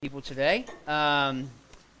People today.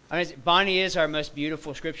 Bonnie is our most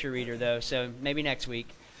beautiful scripture reader, though, so maybe next week.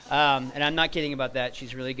 And I'm not kidding about that.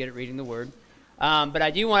 She's really good at reading the Word. But I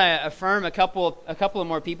do want to affirm a couple of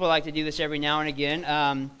more people. I like to do this every now and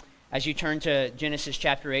again. As you turn to Genesis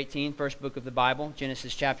chapter 18, first book of the Bible,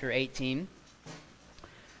 Genesis chapter 18.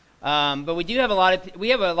 But we have a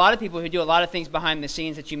lot of people who do a lot of things behind the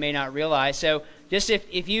scenes that you may not realize. So just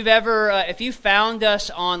if you found us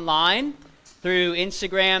online, through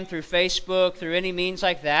Instagram, through Facebook, through any means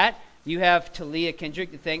like that, you have Talia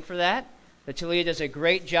Kendrick to thank for that. But Talia does a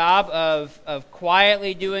great job of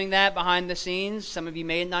quietly doing that behind the scenes. Some of you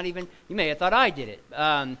may have thought I did it.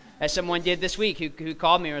 As someone did this week who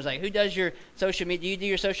called me and was like, who does your social media? Do you do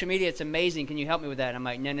your social media? It's amazing. Can you help me with that? And I'm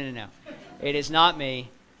like, no. It is not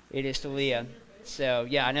me. It is Talia. So,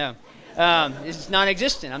 yeah, I know. It's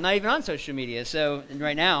non-existent. I'm not even on social media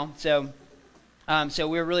right now. So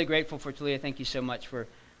we're really grateful for Talia. Thank you so much for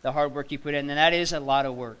the hard work you put in. And that is a lot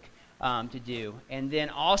of work to do. And then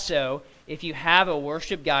also, if you have a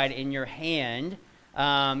worship guide in your hand,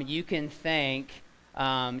 you can thank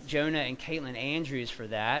Jonah and Caitlin Andrews for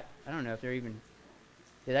that. I don't know if they're even...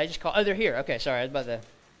 Did I just call... Oh, they're here. Okay, sorry. I was about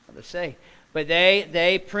to say. But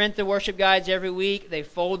they print the worship guides every week. They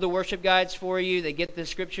fold the worship guides for you. They get the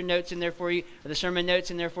scripture notes in there for you, or the sermon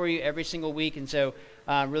notes in there for you every single week. And so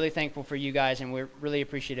really thankful for you guys, and we're really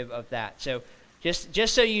appreciative of that. So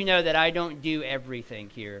just so you know that I don't do everything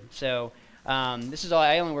here. So this is all.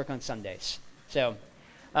 I only work on Sundays. So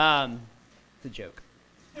it's a joke.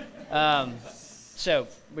 So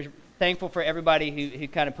we're thankful for everybody who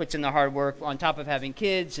kind of puts in the hard work on top of having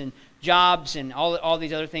kids and jobs and all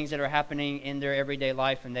these other things that are happening in their everyday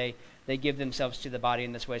life, and they give themselves to the body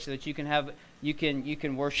in this way so that you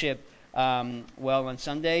can worship well on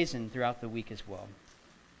Sundays and throughout the week as well.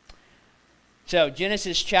 So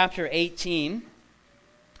Genesis chapter 18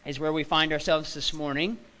 is where we find ourselves this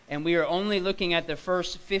morning, and we are only looking at the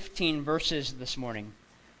first 15 verses this morning.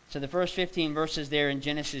 So the first 15 verses there in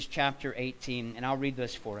Genesis chapter 18, and I'll read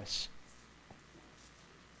those for us.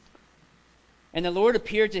 And the Lord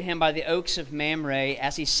appeared to him by the oaks of Mamre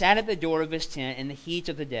as he sat at the door of his tent in the heat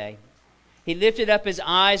of the day. He lifted up his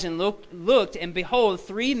eyes and looked, and behold,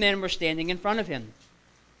 3 men were standing in front of him.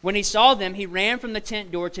 When he saw them, he ran from the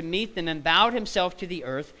tent door to meet them and bowed himself to the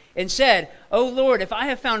earth and said, O Lord, if I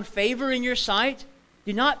have found favor in your sight,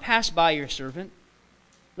 do not pass by your servant.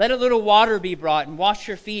 Let a little water be brought, and wash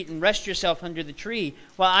your feet, and rest yourself under the tree,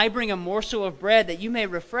 while I bring a morsel of bread, that you may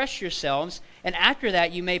refresh yourselves, and after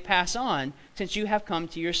that you may pass on, since you have come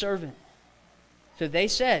to your servant. So they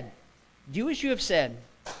said, Do as you have said.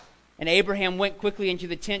 And Abraham went quickly into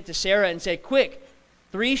the tent to Sarah and said, Quick,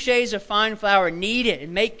 3 shades of fine flour, knead it,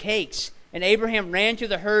 and make cakes. And Abraham ran to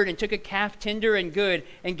the herd and took a calf tender and good,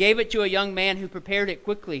 and gave it to a young man who prepared it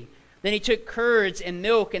quickly. Then he took curds and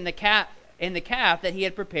milk and the calf that he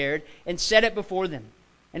had prepared, and set it before them.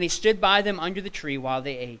 And he stood by them under the tree while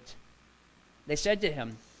they ate. They said to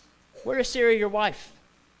him, Where is Sarah your wife?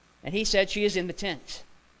 And he said, She is in the tent.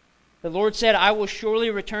 The Lord said, I will surely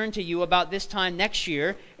return to you about this time next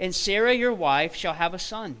year, and Sarah your wife shall have a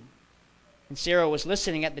son. And Sarah was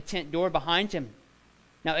listening at the tent door behind him.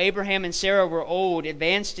 Now Abraham and Sarah were old,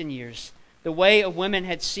 advanced in years. The way of women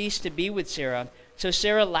had ceased to be with Sarah. So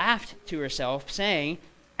Sarah laughed to herself, saying,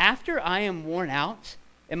 After I am worn out,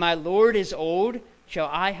 and my Lord is old, shall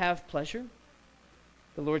I have pleasure?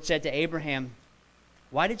 The Lord said to Abraham,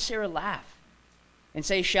 Why did Sarah laugh? And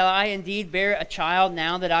say, Shall I indeed bear a child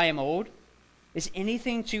now that I am old? Is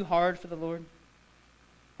anything too hard for the Lord?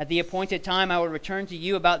 At the appointed time I will return to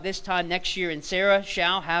you about this time next year, and Sarah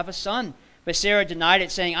shall have a son. But Sarah denied it,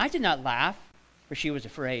 saying, I did not laugh, for she was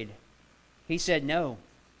afraid. He said, No,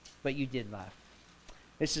 but you did laugh.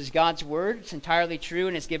 This is God's word. It's entirely true,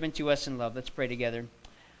 and it's given to us in love. Let's pray together.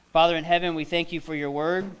 Father in heaven, we thank you for your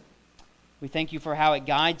word. We thank you for how it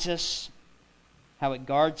guides us, how it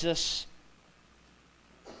guards us,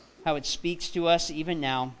 how it speaks to us even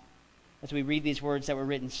now as we read these words that were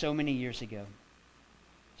written so many years ago.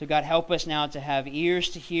 So God, help us now to have ears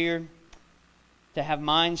to hear, to have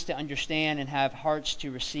minds to understand, and have hearts to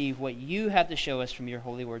receive what you have to show us from your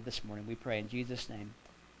holy word this morning. We pray in Jesus' name.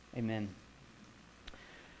 Amen.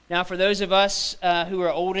 Now, for those of us who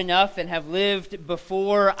are old enough and have lived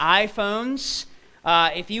before iPhones,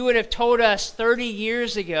 if you would have told us 30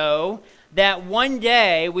 years ago that one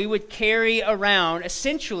day we would carry around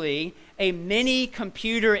essentially a mini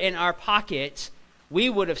computer in our pocket, we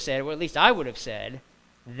would have said, or at least I would have said,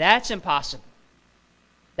 that's impossible.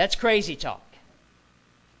 That's crazy talk.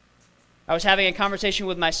 I was having a conversation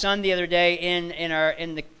with my son the other day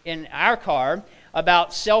in our car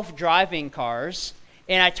about self-driving cars,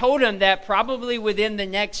 And I told him that probably within the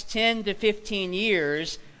next 10 to 15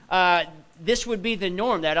 years, this would be the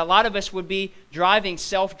norm, that a lot of us would be driving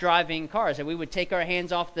self-driving cars, that we would take our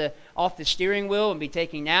hands off the steering wheel and be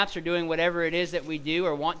taking naps or doing whatever it is that we do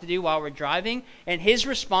or want to do while we're driving. And his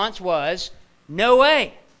response was, no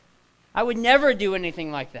way. I would never do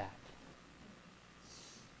anything like that.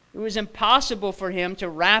 It was impossible for him to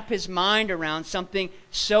wrap his mind around something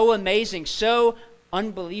so amazing, so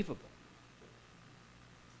unbelievable.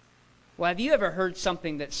 Well, have you ever heard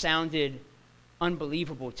something that sounded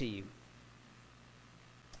unbelievable to you?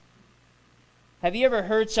 Have you ever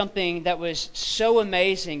heard something that was so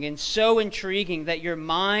amazing and so intriguing that your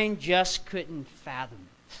mind just couldn't fathom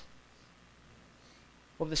it?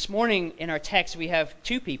 Well, this morning in our text, we have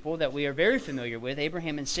two people that we are very familiar with,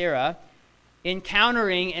 Abraham and Sarah,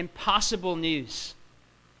 encountering impossible news.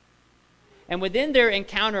 And within their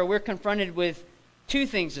encounter, we're confronted with two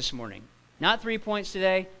things this morning. Not 3 points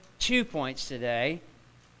today, 2 points today.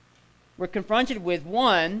 We're confronted with,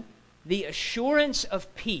 one, the assurance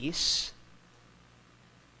of peace.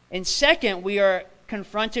 And second, we are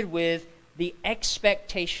confronted with the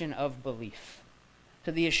expectation of belief.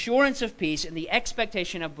 So the assurance of peace and the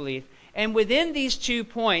expectation of belief. And within these 2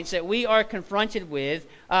 points that we are confronted with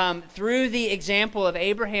through the example of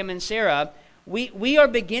Abraham and Sarah, we are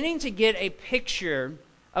beginning to get a picture,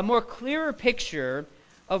 a more clearer picture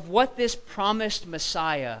of what this promised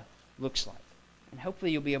Messiah looks like. And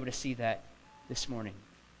hopefully you'll be able to see that this morning.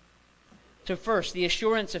 So first, the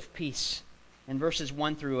assurance of peace in verses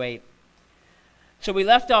 1 through 8. So we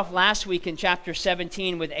left off last week in chapter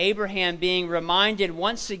 17 with Abraham being reminded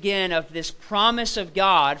once again of this promise of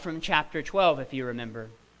God from chapter 12, if you remember.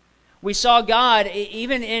 We saw God,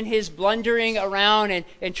 even in his blundering around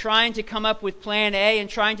and trying to come up with plan A and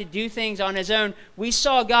trying to do things on his own, we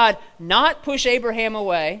saw God not push Abraham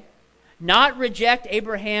away, not reject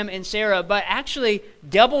Abraham and Sarah, but actually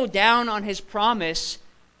double down on his promise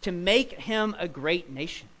to make him a great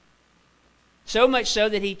nation. So much so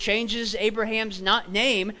that he changes Abraham's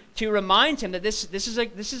name to remind him that this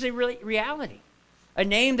is a reality. A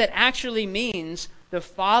name that actually means the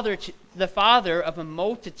father of a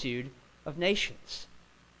multitude of nations.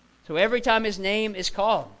 So every time his name is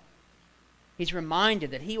called, he's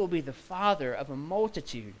reminded that he will be the father of a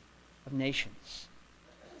multitude of nations.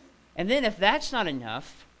 And then if that's not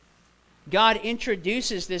enough, God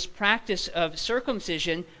introduces this practice of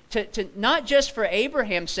circumcision to not just for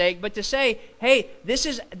Abraham's sake, but to say, hey,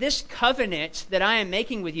 this covenant that I am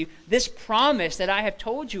making with you, this promise that I have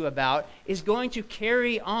told you about is going to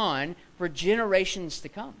carry on for generations to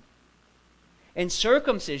come. And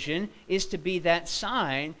circumcision is to be that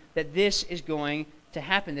sign that this is going to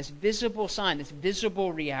happen, this visible sign, this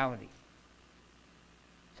visible reality.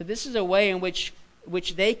 So this is a way in which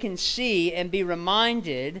they can see and be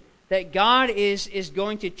reminded that God is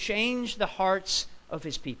going to change the hearts of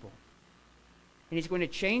his people. And he's going to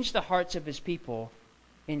change the hearts of his people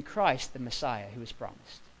in Christ, the Messiah, who is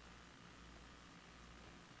promised.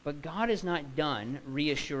 But God is not done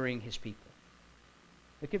reassuring his people.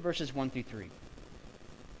 Look at verses 1 through 3.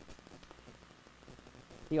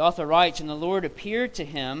 The author writes, "And the Lord appeared to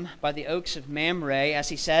him by the oaks of Mamre as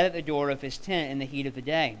he sat at the door of his tent in the heat of the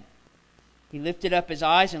day. He lifted up his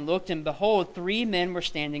eyes and looked, and behold, 3 men were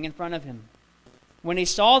standing in front of him. When he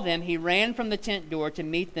saw them, he ran from the tent door to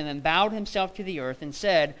meet them and bowed himself to the earth and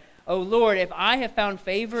said, 'O Lord, if I have found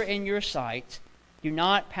favor in your sight, do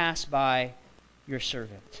not pass by your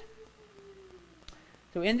servant.'"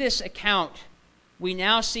 So in this account, we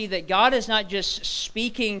now see that God is not just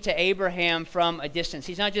speaking to Abraham from a distance.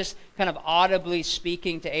 He's not just kind of audibly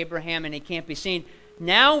speaking to Abraham and he can't be seen.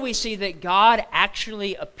 Now we see that God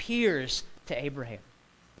actually appears to Abraham,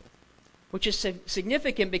 which is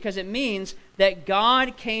significant because it means that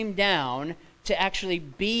God came down to actually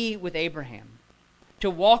be with Abraham, to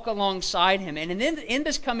walk alongside him. And in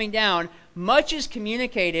this coming down, much is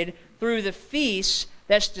communicated through the feast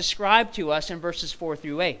that's described to us in verses 4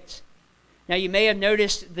 through 8. Now you may have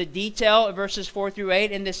noticed the detail of verses 4 through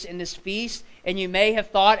 8 in this feast, and you may have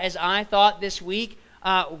thought, as I thought this week,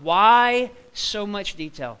 why so much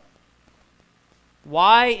detail?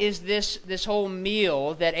 Why is this whole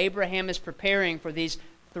meal that Abraham is preparing for these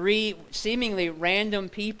 3 seemingly random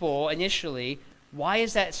people initially, why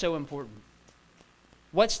is that so important?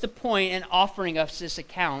 What's the point in offering us this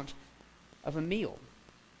account of a meal?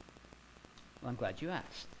 Well, I'm glad you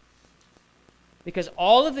asked. Because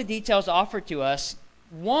all of the details offered to us,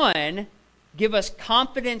 1, give us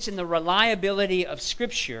confidence in the reliability of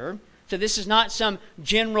Scripture. So this is not some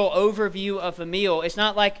general overview of a meal. It's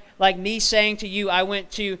not like me saying to you, I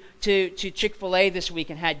went to Chick-fil-A this week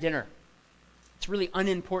and had dinner. It's really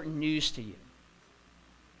unimportant news to you.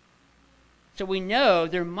 So we know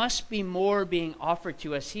there must be more being offered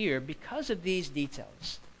to us here because of these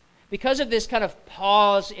details. Because of this kind of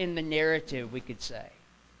pause in the narrative, we could say.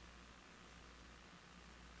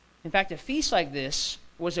 In fact, a feast like this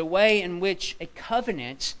was a way in which a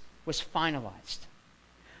covenant was finalized.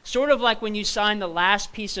 Sort of like when you sign the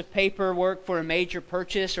last piece of paperwork for a major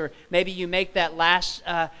purchase, or maybe you make that last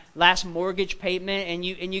mortgage payment, and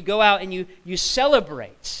you go out and you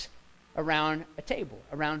celebrate around a table,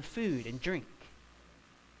 around food and drink.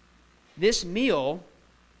 This meal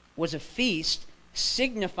was a feast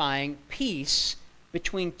signifying peace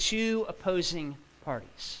between two opposing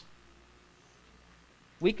parties.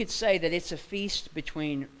 We could say that it's a feast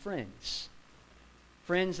between friends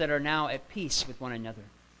that are now at peace with one another.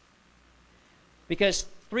 Because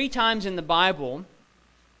 3 times in the Bible,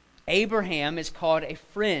 Abraham is called a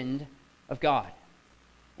friend of God.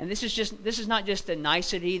 And this is not just a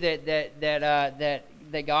nicety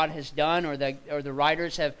that God has done, or the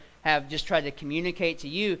writers have just tried to communicate to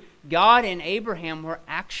you. God and Abraham were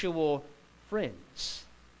actual friends.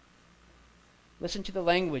 Listen to the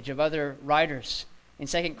language of other writers. In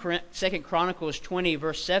 2 Chronicles 20,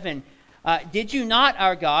 verse 7, did you not,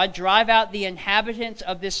 our God, drive out the inhabitants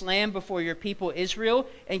of this land before your people Israel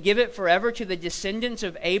and give it forever to the descendants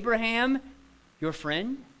of Abraham, your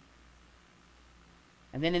friend?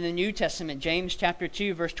 And then in the New Testament, James chapter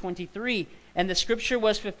 2, verse 23, and the scripture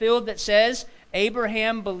was fulfilled that says,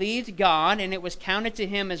 Abraham believed God, and it was counted to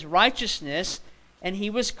him as righteousness, and he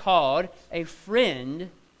was called a friend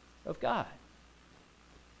of God.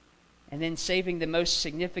 And then saving the most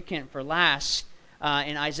significant for last,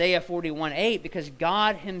 in Isaiah 41:8, because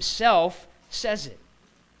God himself says it.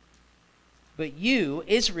 But you,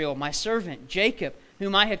 Israel, my servant, Jacob,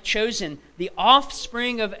 whom I have chosen, the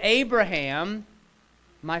offspring of Abraham,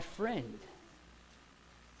 my friend.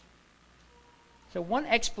 So one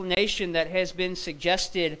explanation that has been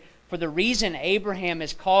suggested for the reason Abraham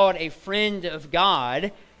is called a friend of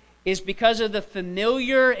God is because of the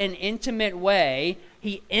familiar and intimate way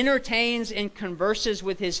he entertains and converses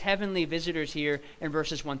with his heavenly visitors here in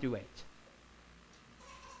verses 1 through 8.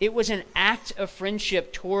 It was an act of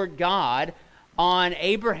friendship toward God on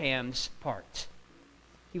Abraham's part.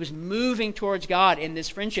 He was moving towards God in this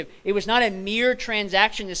friendship. It was not a mere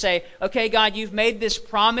transaction to say, okay, God, you've made this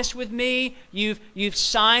promise with me. You've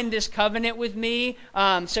signed this covenant with me,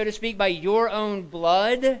 so to speak, by your own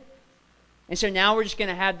blood. And so now we're just going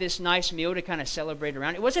to have this nice meal to kind of celebrate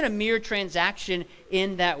around. It wasn't a mere transaction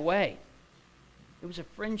in that way. It was a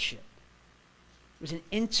friendship. It was an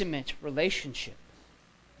intimate relationship.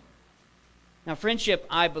 Now, friendship,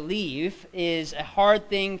 I believe, is a hard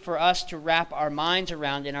thing for us to wrap our minds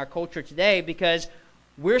around in our culture today because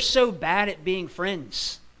we're so bad at being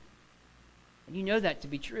friends. And you know that to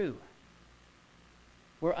be true.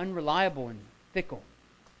 We're unreliable and fickle.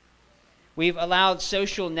 We've allowed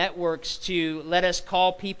social networks to let us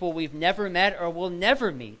call people we've never met or will never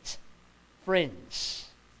meet friends.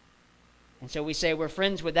 And so we say we're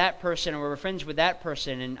friends with that person or we're friends with that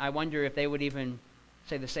person, and I wonder if they would even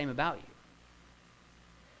say the same about you.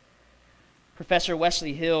 Professor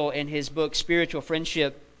Wesley Hill, in his book Spiritual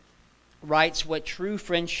Friendship, writes what true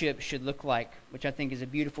friendship should look like, which I think is a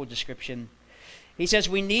beautiful description. He says,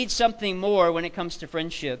 we need something more when it comes to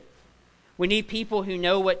friendship. We need people who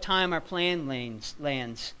know what time our plan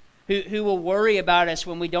lands, who will worry about us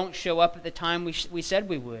when we don't show up at the time we said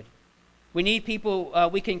we would. We need people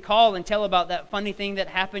we can call and tell about that funny thing that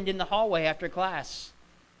happened in the hallway after class.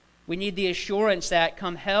 We need the assurance that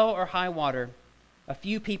come hell or high water, a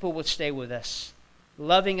few people will stay with us,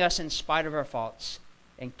 loving us in spite of our faults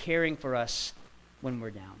and caring for us when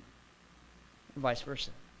we're down. And vice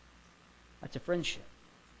versa. That's a friendship.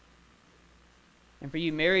 And for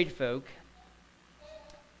you married folk,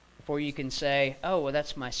 before you can say, oh, well,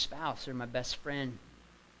 that's my spouse or my best friend,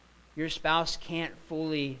 your spouse can't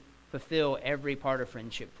fully fulfill every part of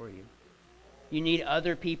friendship for you. You need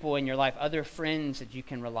other people in your life, other friends that you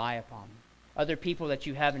can rely upon, other people that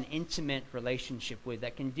you have an intimate relationship with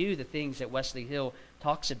that can do the things that Wesley Hill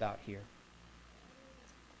talks about here.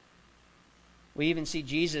 We even see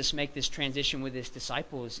Jesus make this transition with his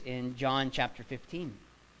disciples in John chapter 15.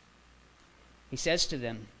 He says to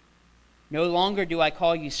them, no longer do I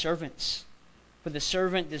call you servants, for the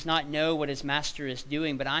servant does not know what his master is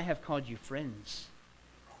doing, but I have called you friends.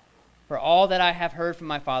 For all that I have heard from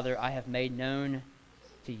my Father, I have made known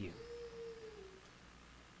to you.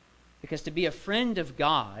 Because to be a friend of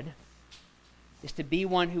God is to be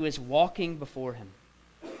one who is walking before him,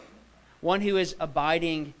 one who is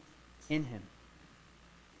abiding in him.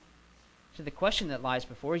 So the question that lies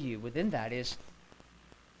before you within that is,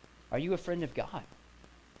 Are you a friend of God?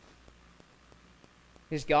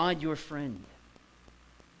 Is God your friend?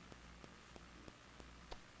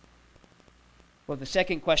 Well, the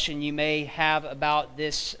second question you may have about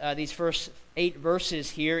these first 8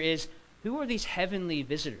 verses here is, who are these heavenly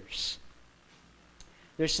visitors?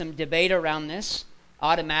 There's some debate around this.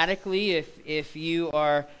 Automatically, if you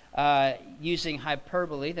are using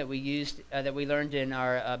hyperbole that we learned in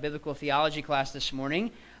our biblical theology class this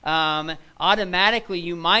morning, automatically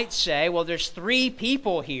you might say, well, there's 3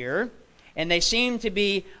 people here, and they seem to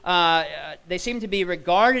be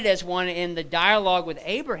regarded as one in the dialogue with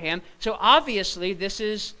Abraham. So obviously, this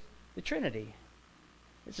is the Trinity.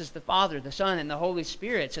 This is the Father, the Son, and the Holy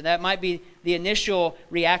Spirit. So that might be the initial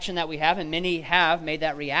reaction that we have, and many have made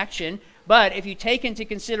that reaction. But if you take into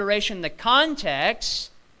consideration the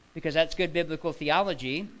context, because that's good biblical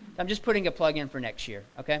theology, I'm just putting a plug in for next year,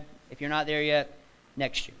 okay? If you're not there yet,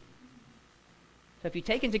 next year. So if you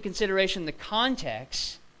take into consideration the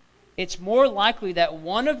context, it's more likely that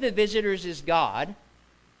one of the visitors is God,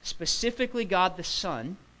 specifically God the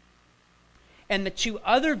Son, and the 2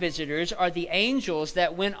 other visitors are the angels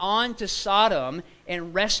that went on to Sodom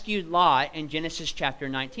and rescued Lot in Genesis chapter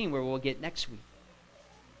 19, where we'll get next week.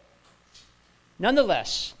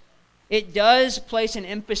 Nonetheless, it does place an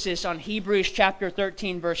emphasis on Hebrews chapter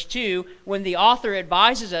 13, verse 2, when the author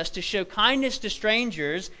advises us to show kindness to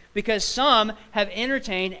strangers because some have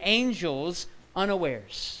entertained angels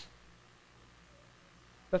unawares.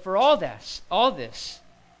 But for all this,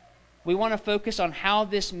 we want to focus on how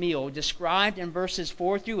this meal, described in verses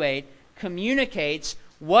 4 through 8, communicates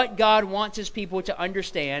what God wants His people to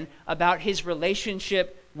understand about His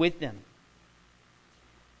relationship with them.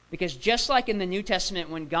 Because just like in the New Testament,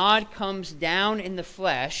 when God comes down in the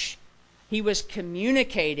flesh, He was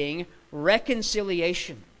communicating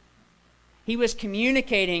reconciliation. He was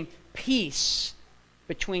communicating peace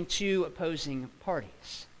between 2 opposing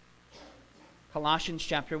parties. Colossians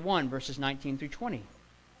chapter 1, verses 19 through 20.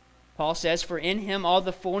 Paul says, "For in Him all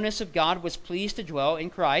the fullness of God was pleased to dwell in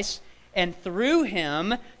Christ, and through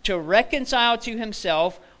Him to reconcile to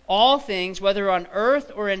Himself all things, whether on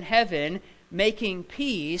earth or in heaven, making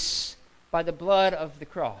peace by the blood of the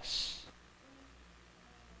cross."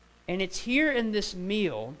 And it's here in this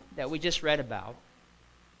meal that we just read about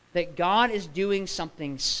that God is doing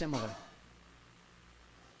something similar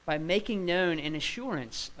by making known an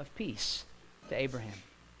assurance of peace to Abraham.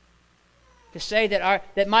 To say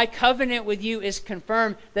that my covenant with you is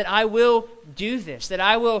confirmed, that I will do this, that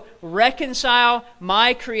I will reconcile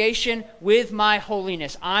my creation with my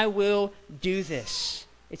holiness. I will do this.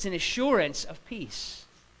 It's an assurance of peace.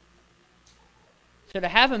 So to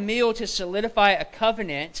have a meal to solidify a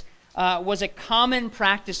covenant was a common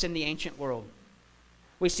practice in the ancient world.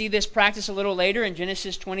 We see this practice a little later in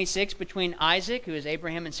Genesis 26 between Isaac, who is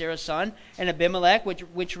Abraham and Sarah's son, and Abimelech,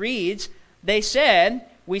 which reads, "They said,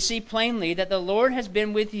 we see plainly that the Lord has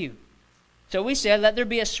been with you. So we said, let there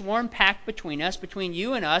be a sworn pact between us, between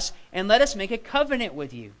you and us, and let us make a covenant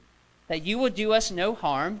with you, that you will do us no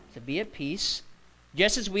harm, to be at peace,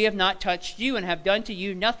 just as we have not touched you and have done to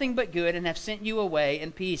you nothing but good and have sent you away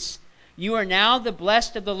in peace. You are now the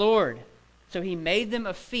blessed of the Lord." So He made them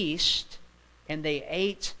a feast, and they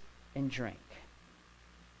ate and drank.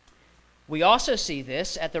 We also see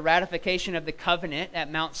this at the ratification of the covenant at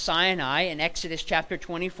Mount Sinai in Exodus chapter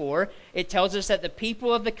 24. It tells us that the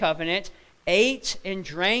people of the covenant ate and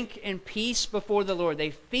drank in peace before the Lord.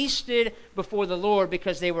 They feasted before the Lord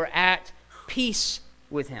because they were at peace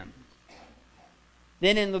with Him.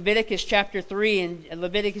 Then in Leviticus chapter 3 and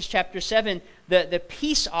Leviticus chapter 7, the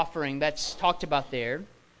peace offering that's talked about there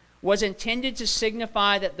was intended to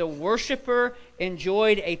signify that the worshiper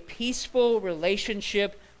enjoyed a peaceful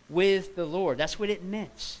relationship with the Lord. That's what it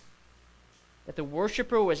meant. That the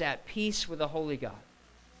worshiper was at peace with the holy God.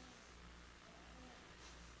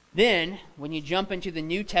 Then, when you jump into the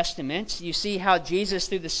New Testament, you see how Jesus,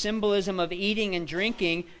 through the symbolism of eating and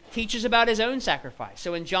drinking, teaches about His own sacrifice.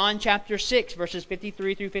 So in John chapter 6, verses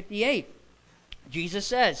 53 through 58, Jesus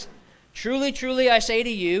says, "Truly, truly, I say to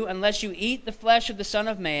you, unless you eat the flesh of the Son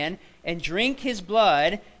of Man and drink His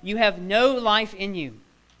blood, you have no life in you.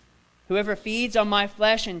 Whoever feeds on my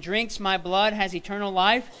flesh and drinks my blood has eternal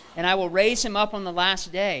life, and I will raise him up on the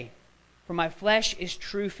last day. For my flesh is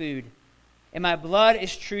true food, and my blood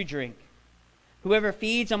is true drink. Whoever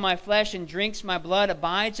feeds on my flesh and drinks my blood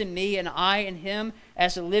abides in me, and I in him,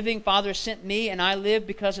 as the living Father sent me, and I live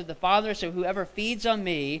because of the Father. So whoever feeds on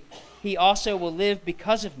me, he also will live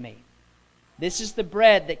because of me. This is the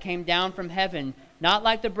bread that came down from heaven, not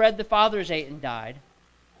like the bread the fathers ate and died.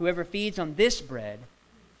 Whoever feeds on this bread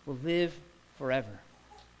will live forever."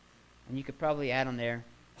 And you could probably add on there,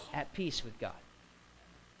 at peace with God.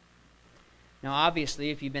 Now,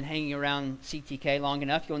 obviously, if you've been hanging around CTK long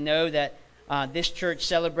enough, you'll know that this church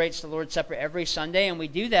celebrates the Lord's Supper every Sunday, and we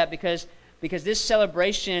do that because this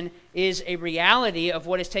celebration is a reality of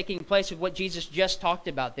what is taking place with what Jesus just talked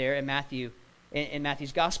about there in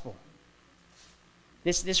Matthew's Gospel.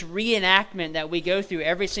 This reenactment that we go through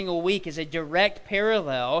every single week is a direct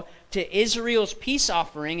parallel to Israel's peace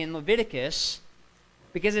offering in Leviticus,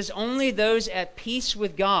 because it's only those at peace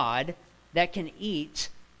with God that can eat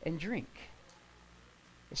and drink.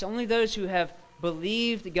 It's only those who have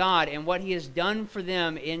believed God and what He has done for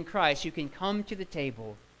them in Christ who can come to the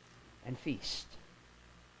table and feast.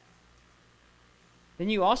 Then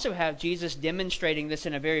you also have Jesus demonstrating this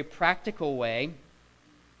in a very practical way,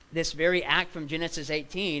 this very act from Genesis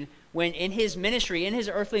 18, when in His ministry, in His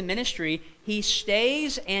earthly ministry, He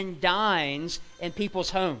stays and dines in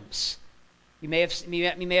people's homes. You may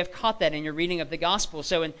have caught that in your reading of the gospel.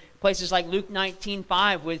 So in places like Luke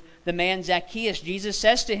 19:5 with the man Zacchaeus, Jesus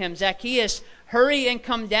says to him, "Zacchaeus, hurry and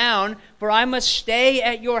come down, for I must stay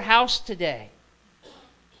at your house today."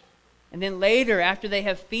 And then later, after they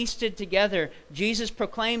have feasted together, Jesus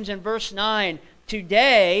proclaims in verse 9,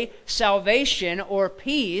 "Today salvation," or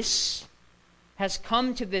peace, "has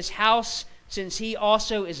come to this house, since he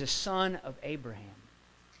also is a son of Abraham."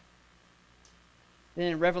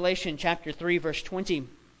 Then in Revelation chapter 3, verse 20,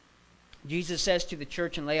 Jesus says to the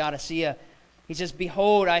church in Laodicea, He says,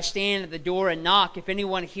 "Behold, I stand at the door and knock. If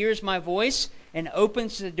anyone hears my voice and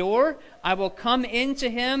opens the door, I will come into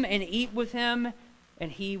him and eat with him,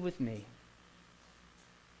 and he with me."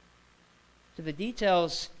 So the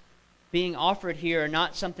details being offered here are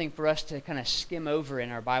not something for us to kind of skim over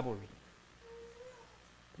in our Bible reading,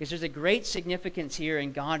 because there's a great significance here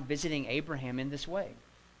in God visiting Abraham in this way.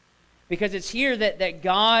 Because it's here that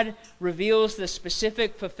God reveals the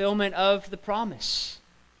specific fulfillment of the promise.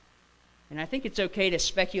 And I think it's okay to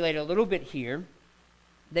speculate a little bit here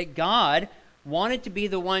that God wanted to be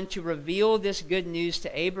the one to reveal this good news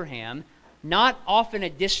to Abraham, not off in a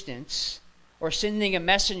distance or sending a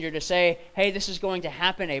messenger to say, "Hey, this is going to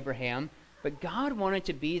happen, Abraham," but God wanted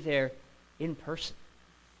to be there in person.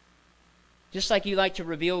 Just like you like to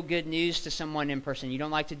reveal good news to someone in person. You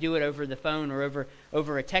don't like to do it over the phone or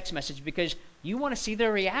over a text message, because you want to see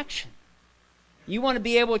their reaction. You want to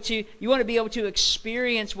be able to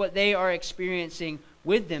experience what they are experiencing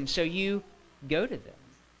with them, so you go to them.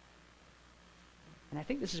 And I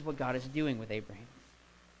think this is what God is doing with Abraham.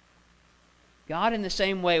 God, in the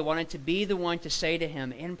same way, wanted to be the one to say to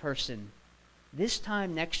him in person, "This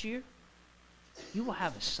time next year, you will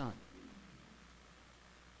have a son."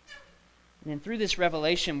 And then through this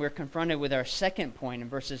revelation, we're confronted with our second point in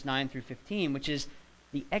verses 9 through 15, which is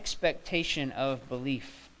the expectation of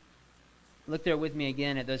belief. Look there with me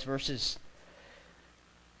again at those verses.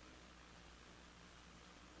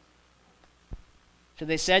 So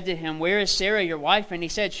they said to him, "Where is Sarah, your wife?" And he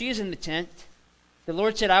said, "She is in the tent." The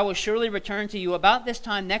Lord said, "I will surely return to you about this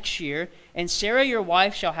time next year, and Sarah, your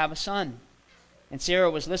wife, shall have a son." And Sarah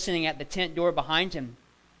was listening at the tent door behind him.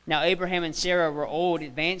 Now Abraham and Sarah were old,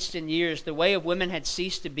 advanced in years. The way of women had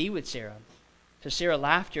ceased to be with Sarah. So Sarah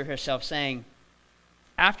laughed to herself, saying,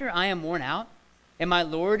 "After I am worn out, and my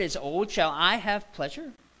Lord is old, shall I have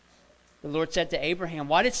pleasure?" The Lord said to Abraham,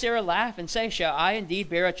 "Why did Sarah laugh and say, 'Shall I indeed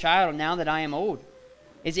bear a child now that I am old?'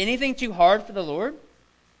 Is anything too hard for the Lord?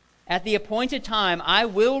 At the appointed time I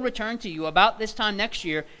will return to you about this time next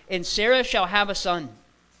year, and Sarah shall have a son."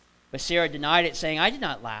 But Sarah denied it, saying, "I did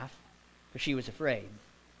not laugh," for she was afraid.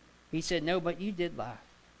 He said, "No, but you did laugh."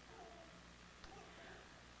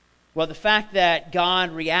 Well, the fact that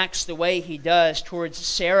God reacts the way he does towards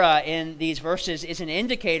Sarah in these verses is an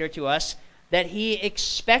indicator to us that he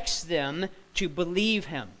expects them to believe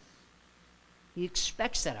him. He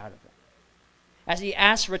expects that out of them. As he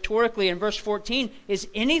asks rhetorically in verse 14, "Is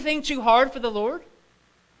anything too hard for the Lord?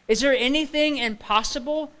 Is there anything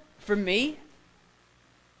impossible for me?"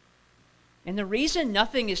 And the reason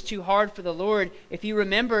nothing is too hard for the Lord, if you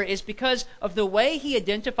remember, is because of the way he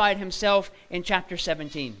identified himself in chapter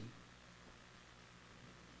 17.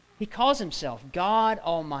 He calls himself God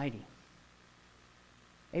Almighty.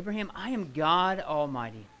 "Abraham, I am God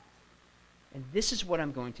Almighty, and this is what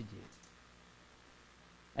I'm going to do."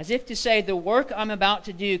 As if to say, the work I'm about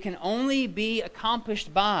to do can only be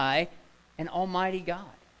accomplished by an almighty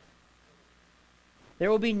God. There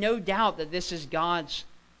will be no doubt that this is God's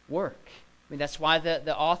work. I mean, that's why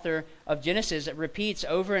the author of Genesis repeats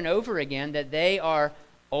over and over again that they are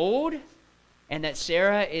old and that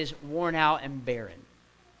Sarah is worn out and barren.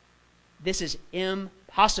 This is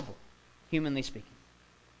impossible, humanly speaking.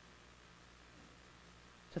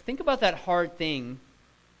 So think about that hard thing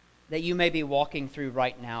that you may be walking through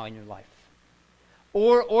right now in your life.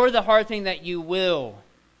 Or the hard thing that you will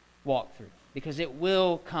walk through, because it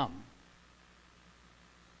will come.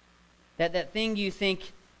 That thing you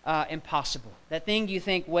think impossible, that thing you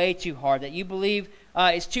think way too hard, that you believe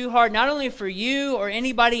is too hard not only for you or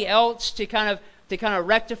anybody else to kind of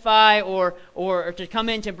rectify or to come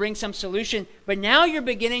in to bring some solution, but now you're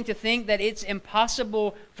beginning to think that it's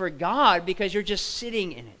impossible for God because you're just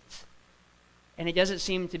sitting in it. And there doesn't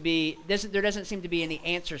seem to be any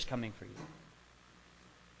answers coming for you.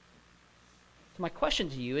 So my question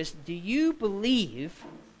to you is, do you believe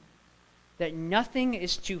that nothing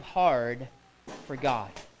is too hard for God?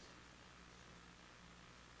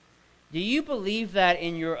 Do you believe that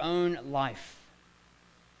in your own life?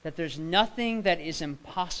 That there's nothing that is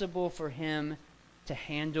impossible for Him to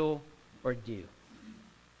handle or do?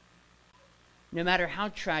 No matter how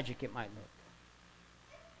tragic it might look,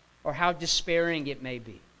 or how despairing it may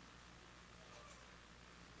be.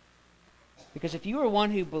 Because if you are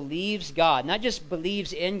one who believes God, not just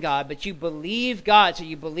believes in God, but you believe God, so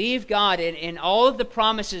you believe God in all of the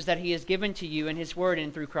promises that He has given to you in His Word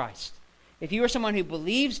and through Christ. If you are someone who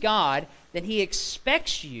believes God, then He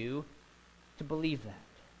expects you to believe that.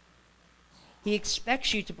 He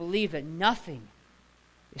expects you to believe that nothing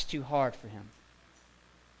is too hard for Him.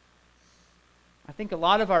 I think a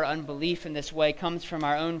lot of our unbelief in this way comes from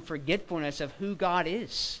our own forgetfulness of who God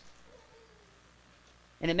is.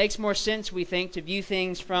 And it makes more sense, we think, to view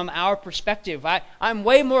things from our perspective. I'm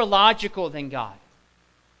way more logical than God.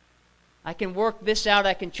 I can work this out,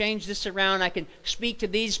 I can change this around, I can speak to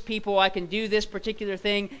these people, I can do this particular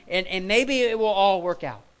thing, and maybe it will all work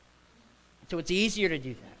out. So it's easier to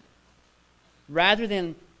do that, rather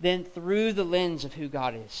than through the lens of who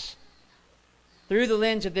God is. Through the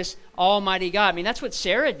lens of this almighty God. I mean, that's what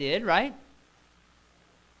Sarah did, right?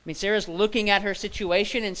 I mean, Sarah's looking at her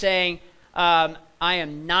situation and saying, I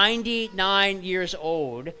am 99 years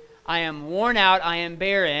old, I am worn out, I am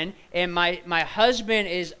barren, and my husband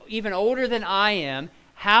is even older than I am.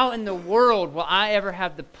 How in the world will I ever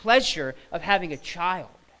have the pleasure of having a child?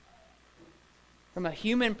 From a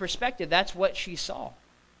human perspective, that's what she saw.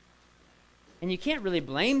 And you can't really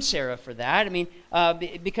blame Sarah for that. I mean,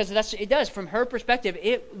 because it does. From her perspective,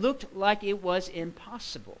 it looked like it was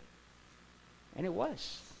impossible. And it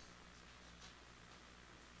was.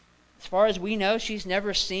 As far as we know, she's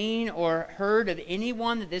never seen or heard of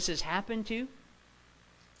anyone that this has happened to.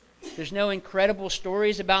 There's no incredible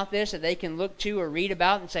stories about this that they can look to or read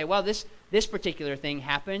about and say, well, this particular thing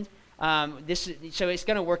happened. So it's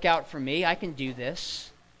going to work out for me. I can do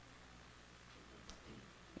this.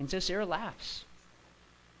 And so Sarah laughs.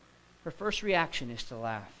 Her first reaction is to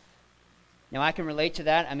laugh. Now, I can relate to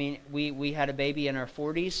that. I mean, we had a baby in our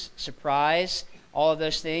 40s, surprise, all of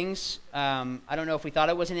those things. I don't know if we thought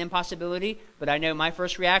it was an impossibility, but I know my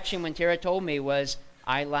first reaction when Tara told me was,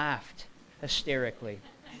 I laughed hysterically.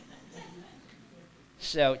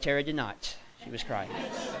 So Tara did not. She was crying.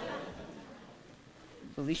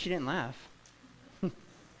 At least she didn't laugh.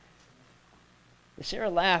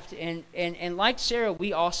 Sarah laughed, and like Sarah,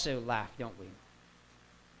 we also laugh, don't we?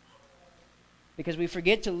 Because we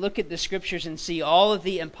forget to look at the Scriptures and see all of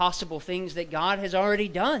the impossible things that God has already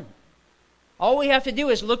done. All we have to do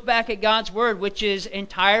is look back at God's Word, which is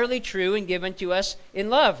entirely true and given to us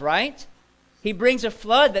in love, right? He brings a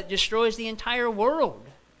flood that destroys the entire world.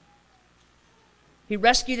 He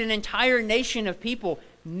rescued an entire nation of people,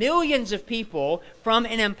 millions of people, from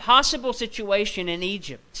an impossible situation in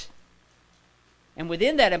Egypt. And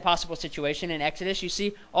within that impossible situation in Exodus, you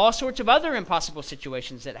see all sorts of other impossible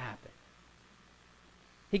situations that happen.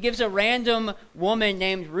 He gives a random woman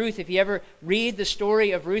named Ruth. If you ever read the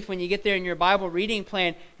story of Ruth when you get there in your Bible reading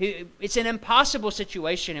plan, it's an impossible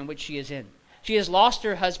situation in which she is in. She has lost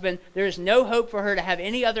her husband. There is no hope for her to have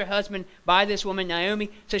any other husband by this woman, Naomi.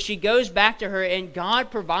 So she goes back to her, and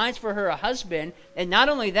God provides for her a husband. And not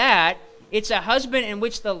only that, it's a husband in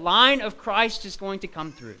which the line of Christ is going to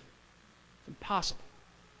come through. Impossible.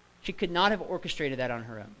 She could not have orchestrated that on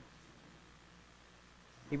her own.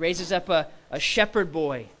 He raises up a shepherd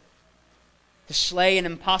boy to slay an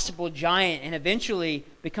impossible giant and eventually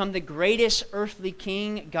become the greatest earthly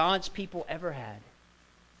king God's people ever had.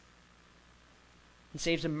 He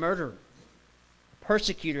saves a murderer, a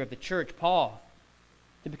persecutor of the church, Paul,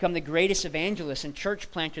 to become the greatest evangelist and church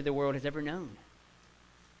planter the world has ever known.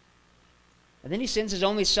 And then he sends his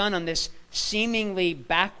only son on this seemingly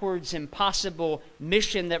backwards, impossible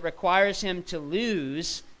mission that requires him to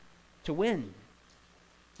lose to win.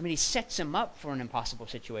 I mean, he sets him up for an impossible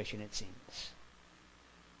situation, it seems.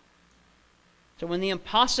 So when the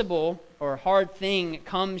impossible or hard thing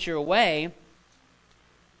comes your way,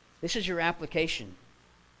 This is your application.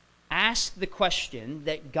 Ask the question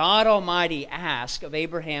that God Almighty asked of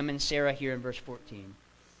Abraham and Sarah here in verse 14.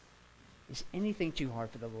 Is anything too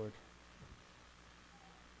hard for the Lord?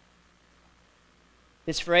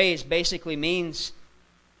 This phrase basically means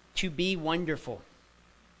to be wonderful,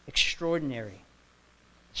 extraordinary,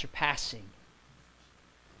 surpassing.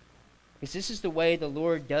 Because this is the way the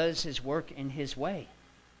Lord does his work in his way.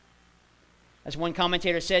 As one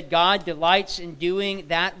commentator said, God delights in doing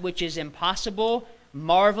that which is impossible,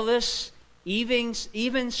 marvelous,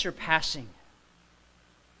 even surpassing.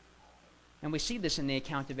 And we see this in the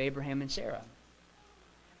account of Abraham and Sarah.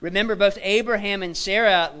 Remember, both Abraham and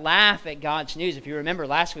Sarah laugh at God's news. If you remember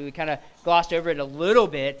last week, we kind of glossed over it a little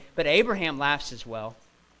bit, but Abraham laughs as well.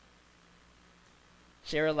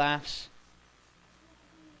 Sarah laughs.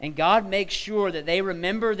 And God makes sure that they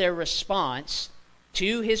remember their response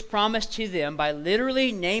to his promise to them by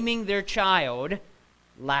literally naming their child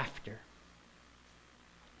laughter.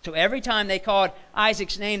 So every time they called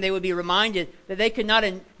Isaac's name, they would be reminded that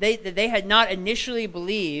they had not initially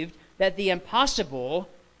believed that the impossible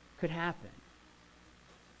could happen.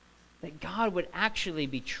 That God would actually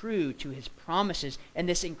be true to his promises in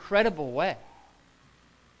this incredible way.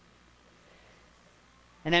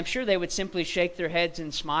 And I'm sure they would simply shake their heads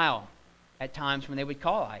and smile at times when they would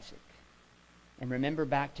call Isaac and remember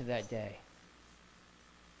back to that day.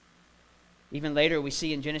 Even later we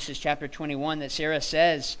see in Genesis chapter 21 that Sarah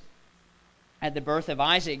says at the birth of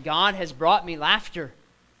Isaac, God has brought me laughter,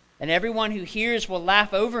 and everyone who hears will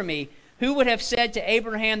laugh over me. Who would have said to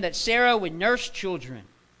Abraham that Sarah would nurse children?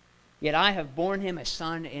 Yet I have borne him a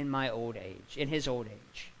son in my old age, in his old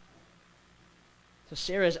age. So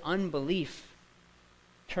Sarah's unbelief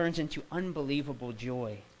turns into unbelievable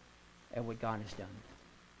joy at what God has done.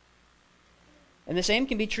 And the same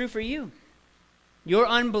can be true for you. Your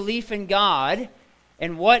unbelief in God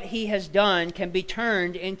and what he has done can be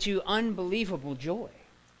turned into unbelievable joy.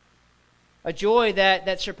 A joy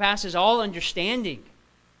that surpasses all understanding,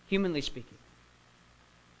 humanly speaking,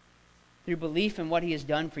 through belief in what he has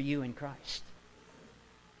done for you in Christ.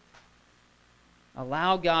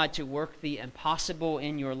 Allow God to work the impossible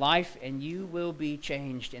in your life, and you will be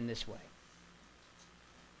changed in this way.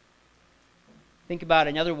 Think about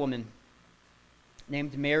another woman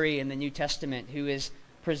named Mary in the New Testament who is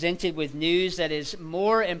presented with news that is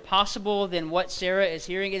more impossible than what Sarah is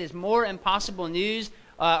hearing. It is more impossible news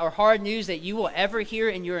or hard news that you will ever hear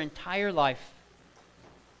in your entire life.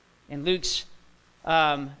 In Luke's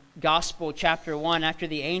Gospel, chapter 1, after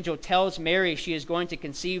the angel tells Mary she is going to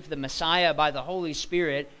conceive the Messiah by the Holy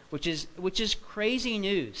Spirit, which is crazy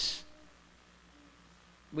news.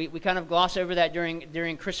 We kind of gloss over that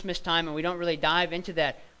during Christmas time, and we don't really dive into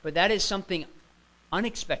that. But that is something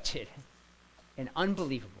unexpected and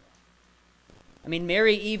unbelievable. I mean,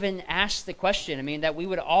 Mary even asked the question, that we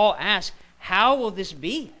would all ask, how will this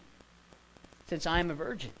be since I am a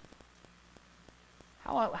virgin?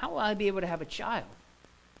 How will I be able to have a child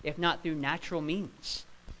if not through natural means?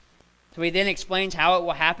 So he then explains how it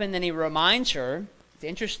will happen. Then he reminds her, it's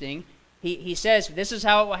interesting, he says, this is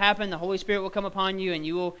how it will happen. The Holy Spirit will come upon you and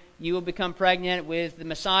you will become pregnant with the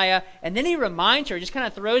Messiah. And then he reminds her, just kind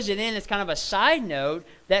of throws it in as kind of a side note,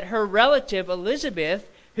 that her relative Elizabeth,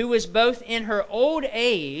 who was both in her old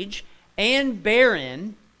age and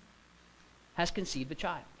barren, has conceived a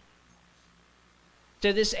child.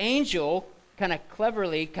 So this angel kind of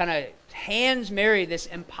cleverly hands Mary this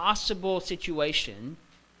impossible situation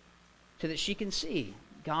so that she can see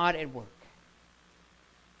God at work.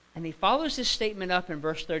 And he follows this statement up in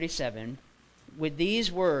verse 37 with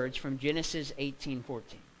these words from Genesis 18:14.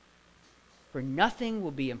 For nothing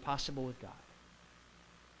will be impossible with God.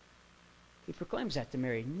 He proclaims that to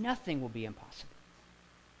Mary. Nothing will be impossible.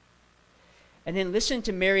 And then listen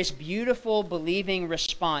to Mary's beautiful believing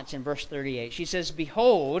response in verse 38. She says,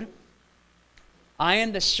 behold, I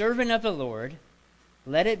am the servant of the Lord.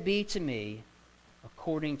 Let it be to me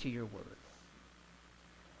according to your word.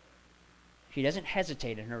 She doesn't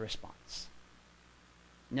hesitate in her response.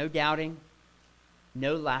 No doubting,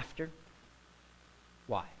 no laughter.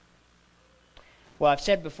 Why? Well, I've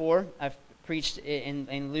said before, I've preached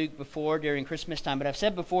in Luke before during Christmas time, but I've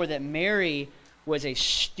said before that Mary was a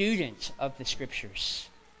student of the Scriptures.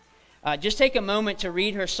 Just take a moment to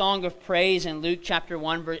read her song of praise in Luke chapter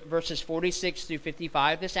 1, verses 46 through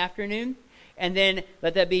 55 this afternoon. And then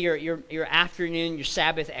let that be your afternoon, your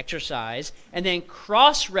Sabbath exercise. And then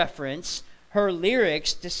cross-reference her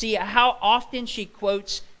lyrics to see how often she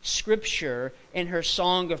quotes Scripture in her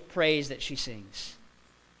song of praise that she sings.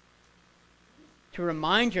 To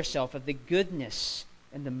remind yourself of the goodness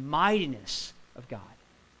and the mightiness of God.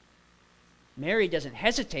 Mary doesn't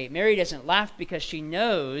hesitate. Mary doesn't laugh because she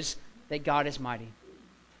knows that God is mighty.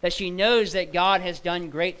 That she knows that God has done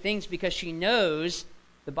great things because she knows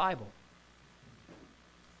the Bible.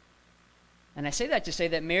 And I say that to say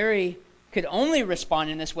that Mary could only respond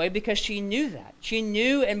in this way because she knew that. She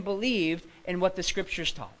knew and believed in what the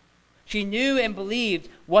Scriptures taught. She knew and believed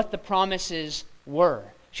what the promises were.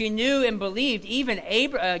 She knew and believed even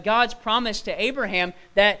God's promise to Abraham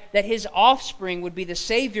that his offspring would be the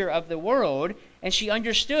Savior of the world. And she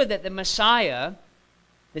understood that the Messiah,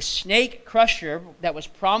 the snake crusher that was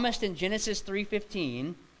promised in Genesis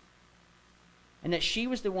 3:15, and that she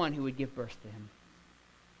was the one who would give birth to him.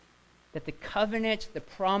 That the covenant, the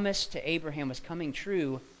promise to Abraham was coming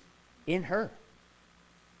true in her,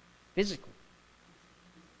 physically.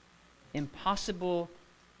 Impossible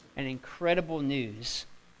and incredible news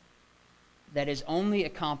that is only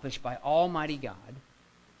accomplished by Almighty God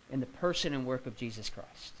in the person and work of Jesus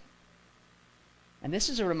Christ. And this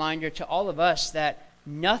is a reminder to all of us that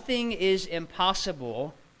nothing is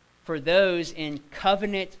impossible for those in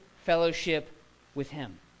covenant fellowship with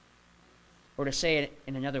Him. Or to say it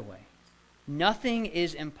in another way, nothing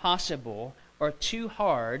is impossible or too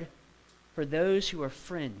hard for those who are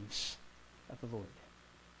friends of the Lord.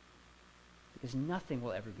 Because nothing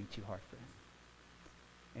will ever be too hard for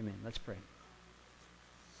Him. Amen. Let's pray.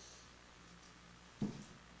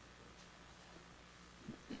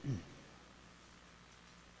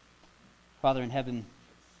 Father in heaven,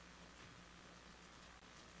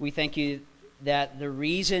 we thank you that the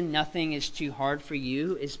reason nothing is too hard for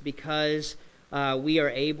you is because we are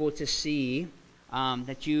able to see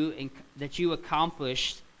that you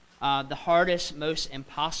accomplished the hardest, most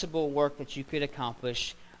impossible work that you could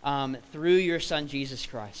accomplish through your Son, Jesus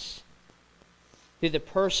Christ. Through the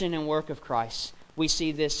person and work of Christ, we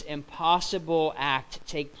see this impossible act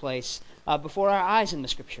take place before our eyes in the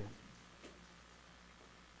Scripture.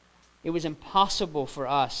 It was impossible for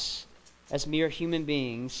us as mere human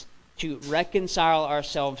beings to reconcile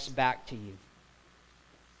ourselves back to you.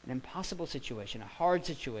 An impossible situation, a hard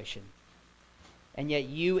situation. And yet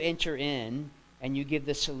you enter in and you give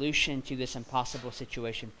the solution to this impossible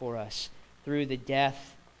situation for us through the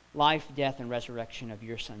life, death, and resurrection of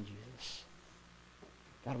your Son, Jesus.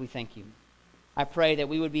 God, we thank you. I pray that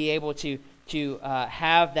we would be able to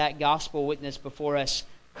have that gospel witness before us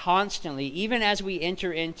constantly, even as we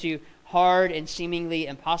enter into hard and seemingly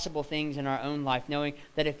impossible things in our own life, knowing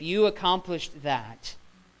that if you accomplished that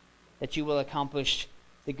you will accomplish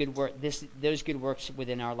the good work, those good works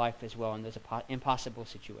within our life as well in those impossible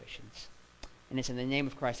situations. And it's in the name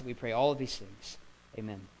of Christ that we pray all of these things.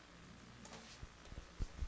 Amen.